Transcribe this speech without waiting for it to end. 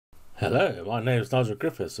Hello, my name is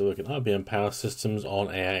Nigelargriffiths. I work at IBM Power Systems on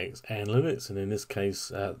AIX and Linux, and in this case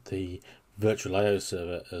the virtual I/O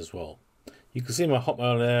server as well. You can see my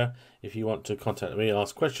Hotmail there. If you want to contact me,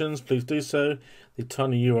 ask questions, please do so. The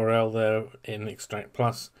tiny URL there in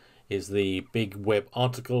nextractplus is the big web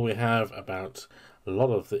article we have about a lot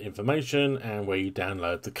of the information and where you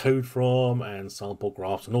download the code from and sample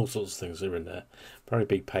graphs and all sorts of things are in there. Very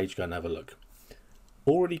big page, go and have a look.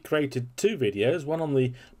 Already created two videos, one on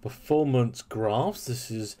the performance graphs. This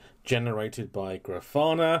is generated by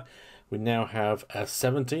Grafana. We now have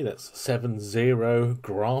 70, that's 70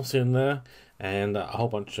 graphs in there, and a whole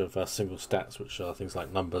bunch of single stats, which are things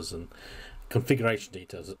like numbers and configuration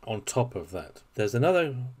details on top of that. There's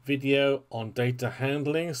another video on data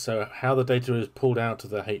handling, so how the data is pulled out of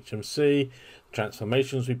the HMC,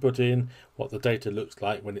 transformations we put in, what the data looks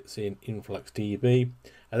like when it's in InfluxDB,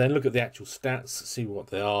 and then look at the actual stats, see what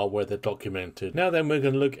they are, where they're documented. Now then, we're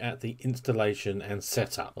going to look at the installation and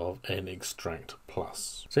setup of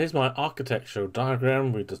nextractplus. So here's my architectural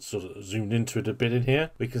diagram. We just sort of zoomed into it a bit in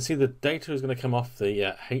here. We can see the data is going to come off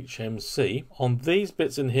the HMC. On these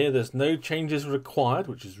bits in here, there's no changes required,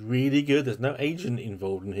 which is really good. There's no agent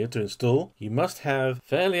involved in here to install. You must have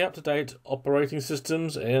fairly up-to-date operating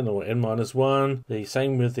systems, N or N-1. The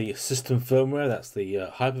same with the system firmware. That's the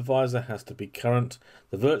hypervisor has to be current.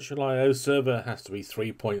 The virtual I/O server has to be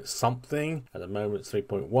 3 point something. At the moment it's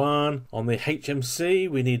 3.1. On the HMC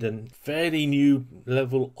we need a fairly new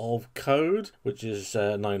level of code, which is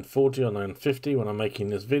 940 or 950 when I'm making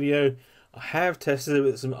this video. I have tested it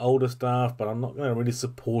with some older stuff, but I'm not going to really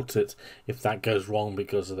support it if that goes wrong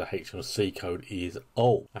because of the HMC code is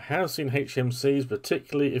old. I have seen HMCs,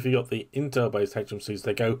 particularly if you got the Intel based HMCs,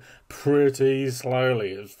 they go pretty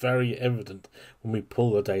slowly. It's very evident when we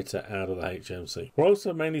pull the data out of the HMC. We're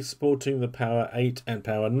also mainly supporting the Power 8 and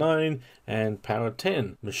Power 9 and Power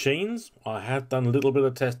 10 machines. I have done a little bit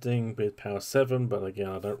of testing with Power 7, but again,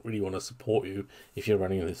 I don't really want to support you if you're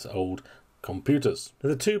running this old computers. Now,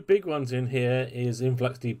 the two big ones in here is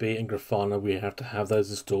InfluxDB and Grafana. We have to have those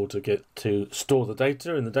installed to get to store the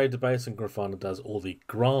data in the database, and Grafana does all the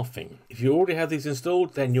graphing. If you already have these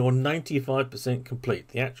installed, then you're 95% complete.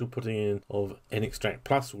 The actual putting in of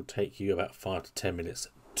nextractplus will take you about 5 to 10 minutes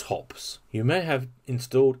tops. You may have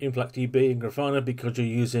installed InfluxDB and Grafana because you're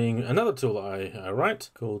using another tool that I write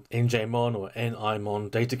called njmon or nmon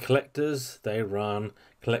data collectors. They run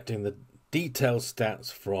collecting the detailed stats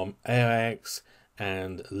from AIX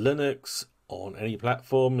and Linux on any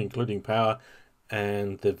platform, including Power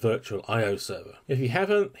and the virtual I/O server. If you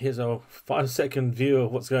haven't, here's a 5-second view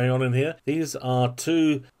of what's going on in here. These are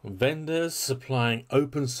two vendors supplying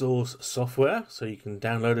open source software, so you can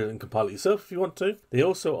download it and compile it yourself if you want to. They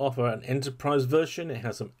also offer an enterprise version. It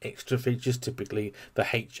has some extra features, typically the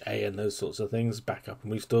HA and those sorts of things, backup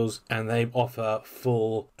and restores, and they offer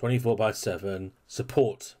full 24/7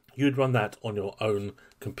 support. You'd run that on your own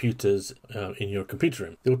computers in your computer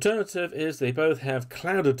room. The alternative is they both have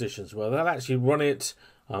cloud editions where they'll actually run it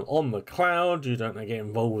on the cloud. You don't get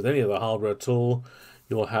involved with any of the hardware at all.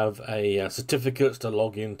 You'll have a certificates to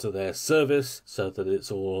log into their service so that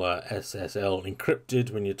it's all SSL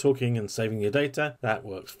encrypted when you're talking and saving your data. That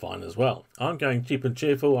works fine as well. I'm going cheap and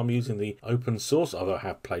cheerful. I'm using the open source, although I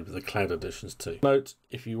have played with the cloud editions too. Note,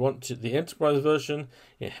 if you want the enterprise version,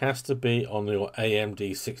 it has to be on your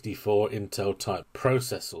AMD 64 Intel type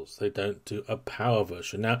processors. They don't do a Power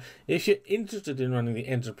version. Now, if you're interested in running the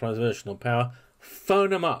enterprise version on Power, phone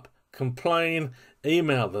them up. Complain,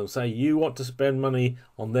 email them, say you want to spend money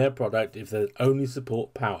on their product if they only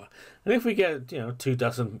support Power. And if we get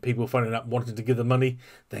 24 people phoning up wanting to give them money,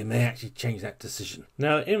 they may actually change that decision.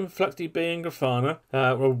 Now, InfluxDB and Grafana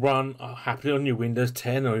will run happily on your Windows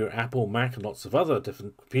 10 or your Apple, Mac, and lots of other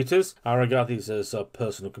different computers. I regard these as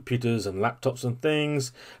personal computers and laptops and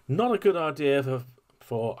things. Not a good idea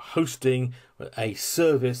for hosting a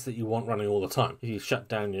service that you want running all the time. If you shut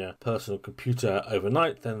down your personal computer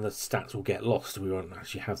overnight, then the stats will get lost. We won't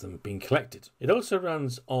actually have them being collected. It also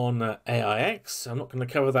runs on AIX. I'm not going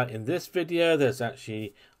to cover that in this video. There's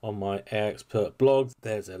actually on my AIXpert blog,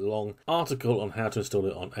 there's a long article on how to install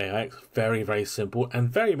it on AIX. Very, very simple and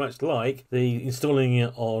very much like the installing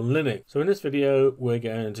it on Linux. So in this video, we're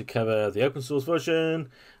going to cover the open source version.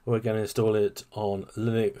 We're going to install it on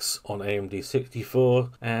Linux on AMD 64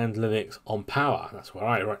 and Linux on Power. That's where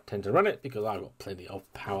I tend to run it because I've got plenty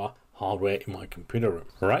of Power hardware in my computer room.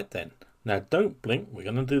 Right then, Now don't blink, we're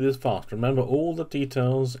going to do this fast. Remember, all the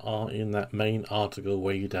details are in that main article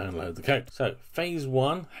where you download the code. So phase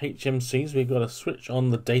 1, HMCs, we've got to switch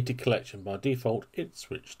on the data collection. By default, it's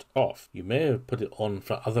switched off. You may have put it on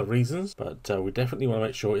for other reasons, but we definitely want to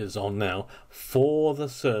make sure it is on now for the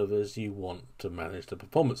servers you want to manage the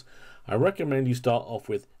performance. I recommend you start off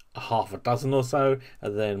with half a dozen or so,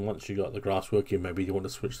 and then once you got the graphs working, maybe you want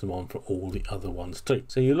to switch them on for all the other ones too.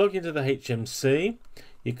 So you log into the HMC,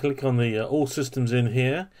 you click on the all systems in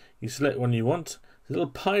here, you select one you want. There's a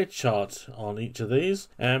little pie chart on each of these,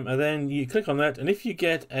 and then you click on that, and if you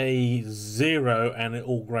get a 0 and it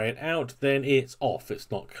all grayed out, then it's off,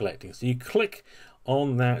 it's not collecting. So you click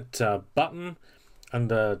on that button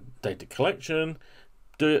under data collection,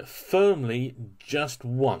 do it firmly just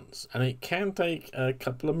once, and it can take a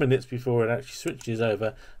couple of minutes before it actually switches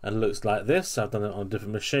over and looks like this. I've done it on a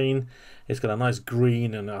different machine. It's got a nice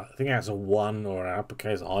green, and I think it has a 1 or an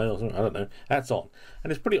uppercase I or something, I don't know. That's on,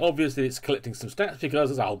 and it's pretty obvious that it's collecting some stats because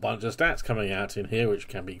there's a whole bunch of stats coming out in here, which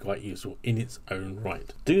can be quite useful in its own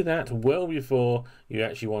right. Do that well before you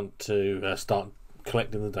actually want to start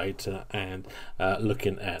collecting the data and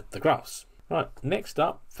looking at the graphs. Right, next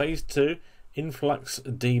up, phase 2,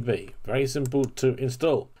 InfluxDB. Very simple to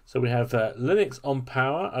install. So we have Linux on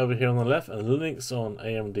Power over here on the left, and Linux on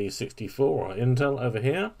AMD 64 or Intel over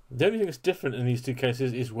here. The only thing that's different in these two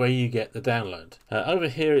cases is where you get the download. Over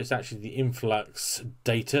here it's actually the Influx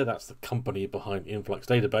data, that's the company behind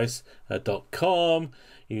influxdatabase.com.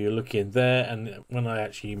 You look in there, and when I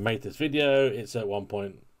actually made this video, it's at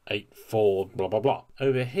 1.84 blah blah blah.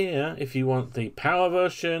 Over here, if you want the Power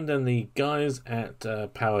version, then the guys at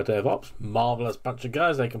Power DevOps, marvelous bunch of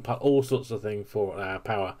guys, they can put all sorts of things for our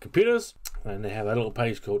Power computers, and they have a little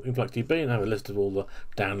page called InfluxDB and have a list of all the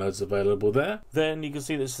downloads available there. Then you can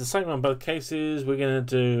see that it's the same on both cases. We're going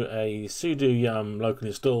to do a sudo yum local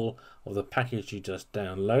install of the package you just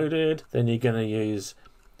downloaded. Then you're going to use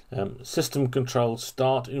system control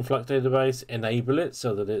start influx database, enable it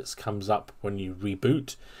so that it comes up when you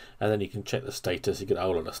reboot, and then you can check the status. You get a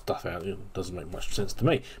whole lot of stuff out. It doesn't make much sense to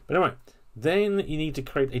me, but anyway, then you need to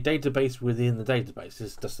create a database within the database.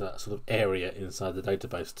 It's just a sort of area inside the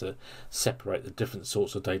database to separate the different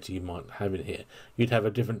sorts of data you might have in here. You'd have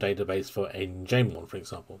a different database for njmon, for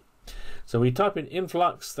example. So we type in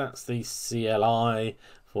influx, that's the CLI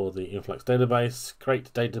for the influx database,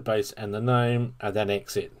 create database and the name, and then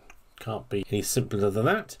exit. Can't be any simpler than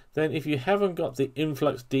that. Then if you haven't got the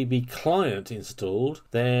InfluxDB client installed,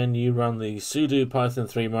 then you run the sudo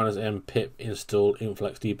Python3 -m pip install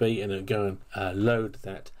InfluxDB, and it'll go and load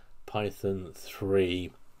that Python3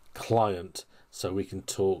 client so we can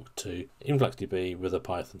talk to InfluxDB with a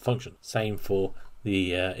Python function. Same for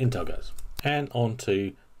the Intel guys. And on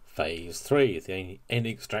to phase 3, the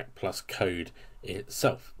nextractplus code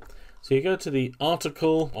itself. So you go to the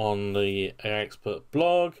article on the AIExpert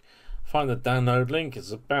blog, find the download link.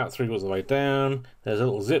 It's about 3/4 of the way down. There's a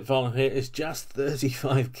little zip file in here. It's just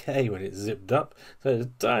 35k when it's zipped up, so it's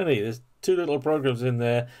tiny. There's two little programs in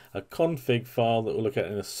there, a config file that we'll look at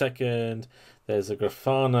in a second. There's a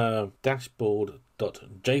Grafana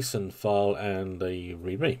dashboard.json file and a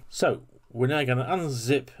readme. So we're now going to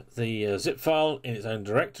unzip the zip file in its own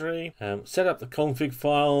directory, set up the config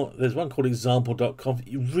file. There's one called example.conf.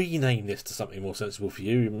 You rename this to something more sensible for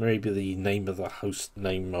you, maybe the name of the host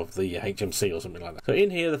name of the HMC or something like that. So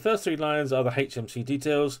in here, the first 3 lines are the HMC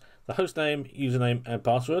details, the host name, username and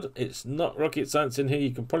password. It's not rocket science in here.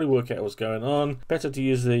 You can probably work out what's going on. Better to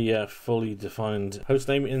use the fully defined host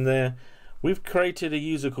name in there. We've created a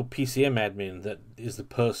user called PCM admin that is the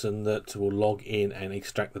person that will log in and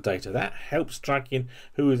extract the data. That helps track in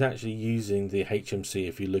who is actually using the HMC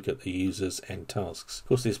if you look at the users and tasks. Of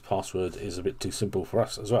course, this password is a bit too simple for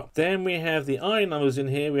us as well. Then we have the I numbers in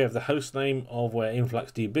here. We have the host name of where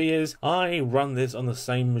InfluxDB is. I run this on the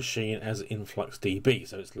same machine as InfluxDB,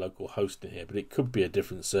 so it's local host in here, but it could be a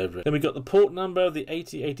different server. Then we got the port number. The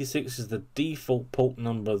 8086 is the default port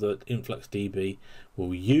number that InfluxDB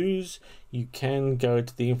will use. You can go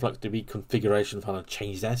to the InfluxDB configuration file and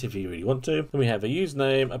change that if you really want to. Then we have a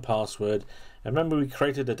username, a password, and remember we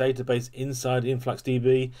created a database inside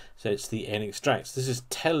InfluxDB, so it's the nextracts. This is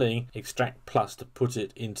telling xtractplus to put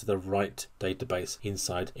it into the right database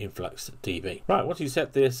inside InfluxDB. Right, once you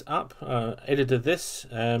set this up, edited this,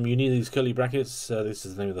 you need these curly brackets. This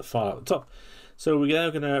is the name of the file at the top. So we're now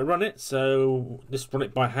going to run it. So just run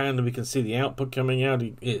it by hand and we can see the output coming out.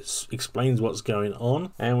 It explains what's going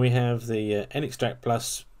on. And we have the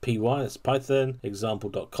nextractplus .py, that's Python,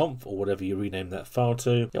 example.conf, or whatever you rename that file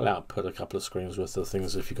to. You'll output a couple of screens worth of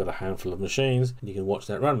things if you've got a handful of machines, and you can watch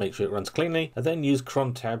that run, make sure it runs cleanly, and then use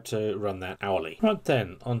crontab to run that hourly. Right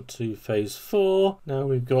then, on to phase 4. Now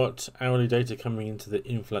we've got hourly data coming into the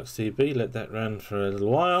InfluxDB. Let that run for a little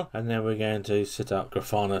while, and then we're going to set up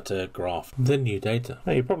Grafana to graph the new data.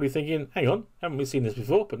 Now you're probably thinking, hang on, haven't we seen this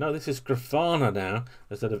before? But no, this is Grafana now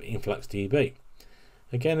instead of InfluxDB.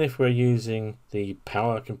 Again, if we're using the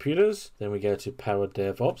Power computers, then we go to Power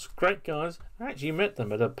DevOps. Great guys. I actually met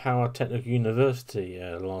them at a Power Technical University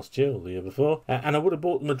last year or the year before. And I would have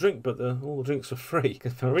bought them a drink, but all the drinks are free.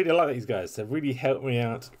 I really like these guys. They've really helped me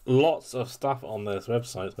out. Lots of stuff on this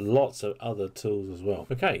website. Lots of other tools as well.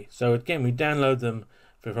 Okay, so again, we download them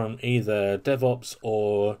from either DevOps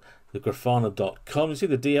or the grafana.com. You see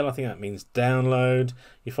the DL, I think that means download.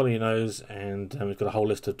 You follow your nose, and we've got a whole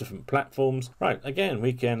list of different platforms. Right, again,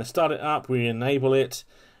 we can start it up, we enable it,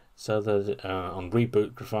 so that on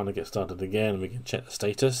reboot, Grafana gets started again, and we can check the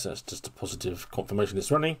status. That's just a positive confirmation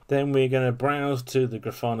it's running. Then we're going to browse to the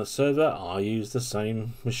Grafana server. I use the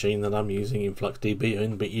same machine that I'm using InfluxDB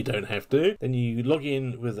in, but you don't have to. Then you log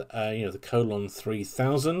in with the colon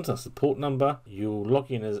 3000. That's the port number. You'll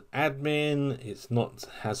log in as admin. It's not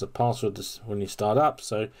has a password when you start up,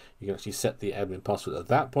 so you can actually set the admin password at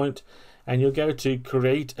that point. And you'll go to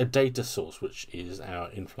create a data source, which is our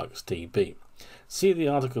InfluxDB. See the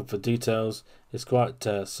article for details. It's quite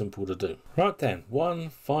simple to do. Right then, one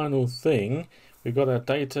final thing. We've got our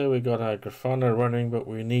data, we've got our Grafana running, but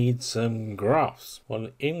we need some graphs. Well,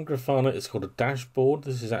 in Grafana, it's called a dashboard.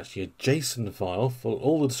 This is actually a JSON file for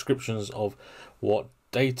all the descriptions of what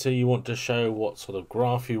data you want to show, what sort of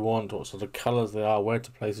graph you want, what sort of colors they are, where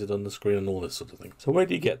to place it on the screen, and all this sort of thing. So where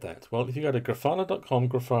do you get that? Well, if you go to grafana.com,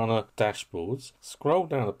 Grafana dashboards, scroll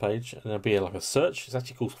down the page, and there'll be like a search. It's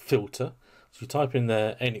actually called filter. So you type in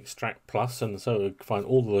there nextractplus, and so you'll find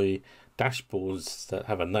all the dashboards that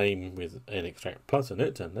have a name with nextractplus in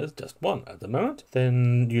it, and there's just one at the moment.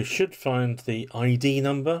 Then you should find the ID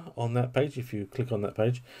number on that page if you click on that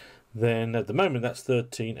page. Then at the moment that's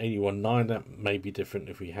 13819. That may be different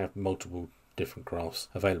if we have multiple different graphs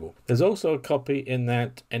available. There's also a copy in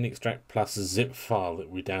that nextractplus zip file that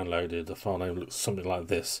we downloaded. The file name looks something like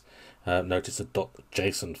this. Notice a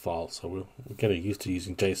 .json file, so we're getting used to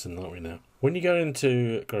using JSON, aren't we now? When you go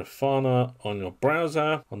into Grafana on your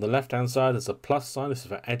browser, on the left hand side there's a plus sign. This is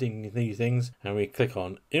for adding new things, and we click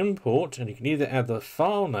on import, and you can either add the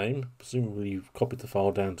file name, presumably you've copied the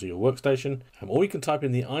file down to your workstation, or you can type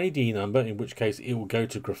in the ID number, in which case it will go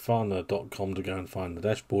to grafana.com to go and find the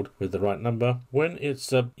dashboard with the right number. When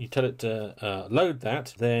it's you tell it to load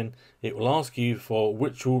that, then it will ask you for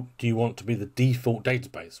which do you want to be the default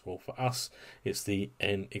database. Well, for us it's the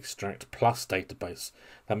nextractplus database.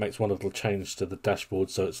 That makes one little change to the dashboard,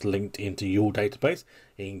 so it's linked into your database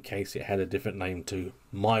in case it had a different name to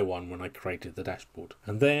my one when I created the dashboard.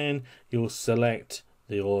 And then you'll select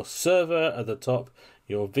your server at the top,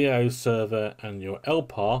 your VO server, and your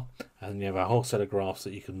LPAR, and you have a whole set of graphs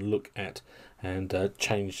that you can look at and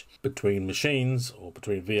change between machines, or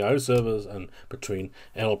between VO servers and between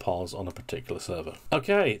LPARs on a particular server.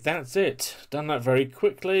 Okay, that's it. Done that very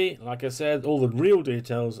quickly. Like I said, all the real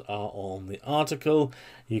details are on the article.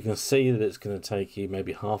 You can see that it's going to take you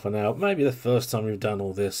maybe half an hour, maybe the first time you've done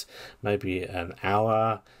all this, maybe an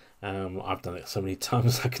hour. I've done it so many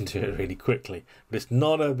times I can do it really quickly, but it's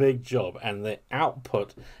not a big job, and the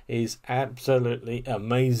output is absolutely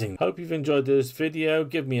amazing. Hope you've enjoyed this video.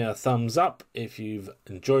 Give me a thumbs up if you've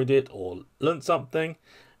enjoyed it or learned something.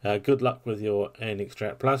 Good luck with your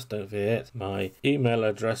nextractplus. Don't forget my email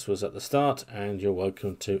address was at the start, and you're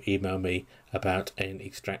welcome to email me about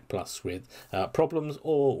nextractplus with problems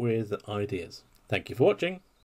or with ideas. Thank you for watching.